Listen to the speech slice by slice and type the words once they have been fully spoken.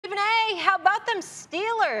how about them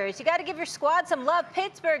Steelers? You got to give your squad some love.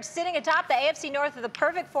 Pittsburgh sitting atop the AFC North with a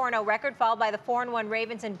perfect 4-0 record, followed by the 4-1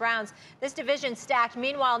 Ravens and Browns. This division stacked.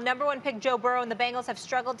 Meanwhile, #1 pick Joe Burrow and the Bengals have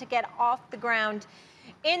struggled to get off the ground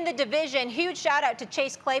in the division. Huge shout out to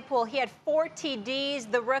Chase Claypool. He had 4 TDs,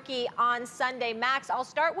 the rookie, on Sunday. Max, I'll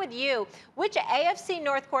start with you. Which AFC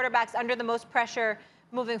North quarterbacks under the most pressure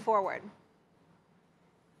moving forward?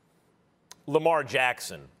 Lamar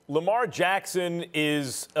Jackson. Lamar Jackson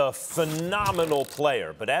is a phenomenal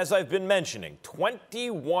player, but as I've been mentioning,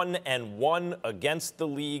 21-1 against the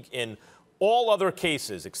league in all other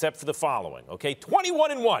cases except for the following, okay?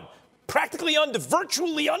 21-1, practically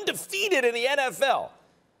virtually undefeated in the NFL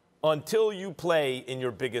until you play in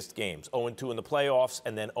your biggest games. 0-2 in the playoffs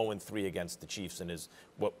and then 0-3 against the Chiefs and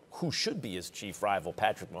who should be his chief rival,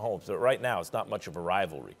 Patrick Mahomes. But right now, it's not much of a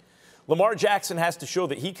rivalry. Lamar Jackson has to show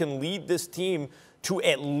that he can lead this team to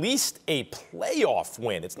at least a playoff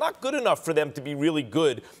win. It's not good enough for them to be really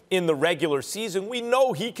good in the regular season. We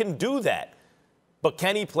know he can do that. But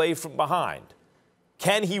can he play from behind?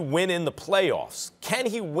 Can he win in the playoffs? Can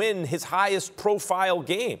he win his highest profile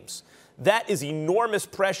games? That is enormous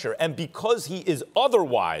pressure. And because he is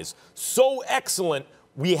otherwise so excellent,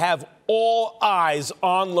 we have all eyes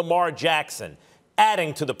on Lamar Jackson,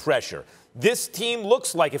 adding to the pressure. This team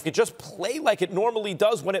looks like if you just play like it normally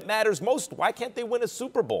does when it matters most, why can't they win a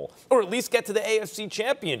Super Bowl or at least get to the AFC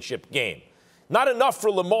Championship game? Not enough for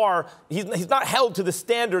Lamar. He's not held to the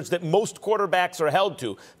standards that most quarterbacks are held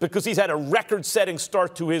to because he's had a record-setting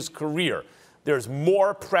start to his career. There's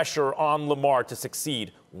more pressure on Lamar to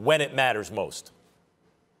succeed when it matters most.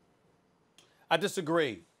 I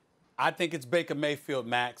disagree. I think it's Baker Mayfield,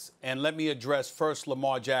 Max. And let me address first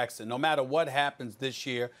Lamar Jackson. No matter what happens this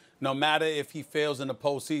year, no matter if he fails in the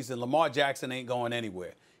postseason, Lamar Jackson ain't going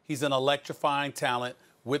anywhere. He's an electrifying talent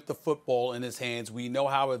with the football in his hands. We know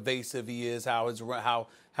how evasive he is, how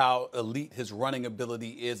elite his running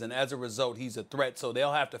ability is, and as a result, he's a threat. So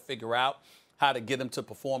they'll have to figure out how to get him to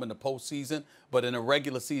perform in the postseason. But in a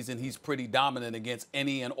regular season, he's pretty dominant against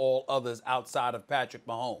any and all others outside of Patrick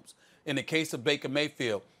Mahomes. In the case of Baker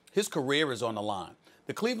Mayfield, his career is on the line.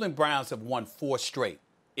 The Cleveland Browns have won 4 straight.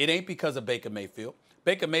 It ain't because of Baker Mayfield.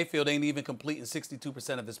 Baker Mayfield ain't even completing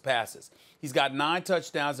 62% of his passes. He's got 9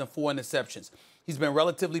 touchdowns and 4 interceptions. He's been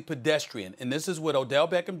relatively pedestrian, and this is with Odell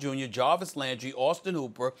Beckham Jr., Jarvis Landry, Austin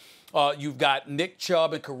Hooper. You've got Nick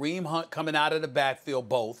Chubb and Kareem Hunt coming out of the backfield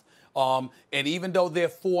both. And even though they're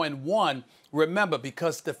 4-1, remember,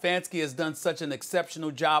 because Stefanski has done such an exceptional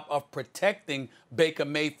job of protecting Baker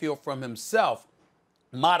Mayfield from himself,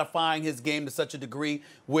 modifying his game to such a degree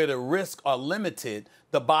where the risks are limited,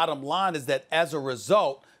 the bottom line is that as a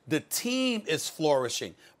result, the team is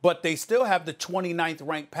flourishing, but they still have the 29th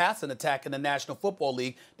ranked passing attack in the National Football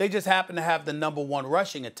League. They just happen to have the #1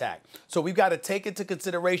 rushing attack. So we've got to take into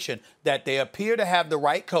consideration that they appear to have the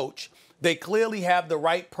right coach. They clearly have the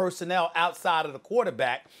right personnel outside of the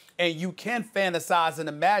quarterback, and you can fantasize and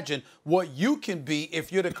imagine what you can be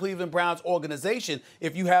if you're the Cleveland Browns organization,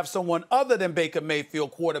 if you have someone other than Baker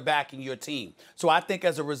Mayfield quarterbacking your team. So I think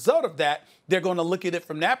as a result of that, they're going to look at it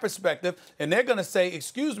from that perspective, and they're going to say,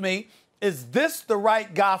 excuse me, is this the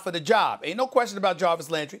right guy for the job? Ain't no question about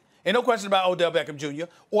Jarvis Landry. Ain't no question about Odell Beckham Jr.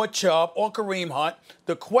 or Chubb or Kareem Hunt.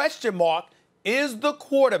 The question mark is the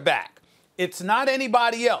quarterback. It's not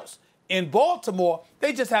anybody else. In Baltimore,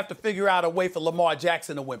 they just have to figure out a way for Lamar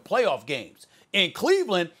Jackson to win playoff games. In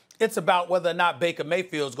Cleveland, it's about whether or not Baker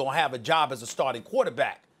Mayfield is going to have a job as a starting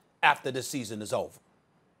quarterback after this season is over.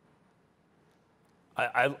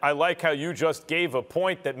 I like how you just gave a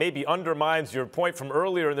point that maybe undermines your point from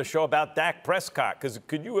earlier in the show about Dak Prescott. Because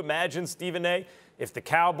could you imagine, Stephen A., if the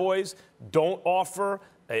Cowboys don't offer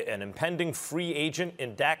an impending free agent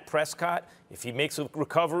in Dak Prescott, if he makes a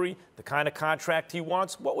recovery, the kind of contract he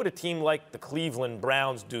wants, what would a team like the Cleveland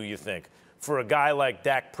Browns do, you think, for a guy like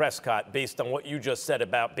Dak Prescott based on what you just said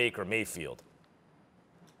about Baker Mayfield?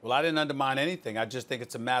 Well, I didn't undermine anything. I just think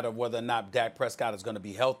it's a matter of whether or not Dak Prescott is going to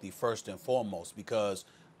be healthy first and foremost, because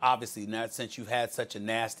obviously, not since you've had such a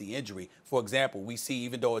nasty injury. For example, we see,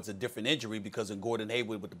 even though it's a different injury, because in Gordon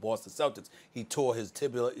Hayward with the Boston Celtics, he tore his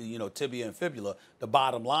tibia and fibula. The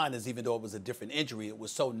bottom line is, even though it was a different injury, it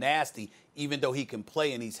was so nasty, even though he can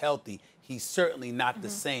play and he's healthy, he's certainly not the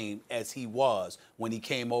same as he was when he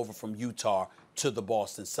came over from Utah to the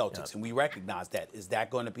Boston Celtics. Yeah. And we recognize that. Is that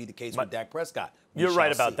going to be the case with Dak Prescott? You're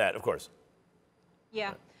right about that, of course.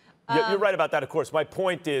 Yeah. You're right about that, of course. My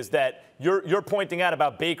point is that you're pointing out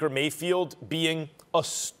about Baker Mayfield being a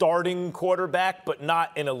starting quarterback, but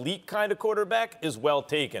not an elite kind of quarterback, is well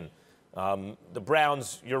taken. The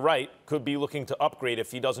Browns, you're right, could be looking to upgrade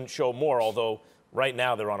if he doesn't show more, although right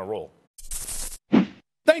now they're on a roll.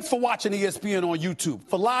 Thanks for watching ESPN on YouTube.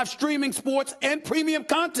 For live streaming sports and premium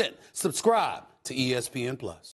content, subscribe to ESPN+.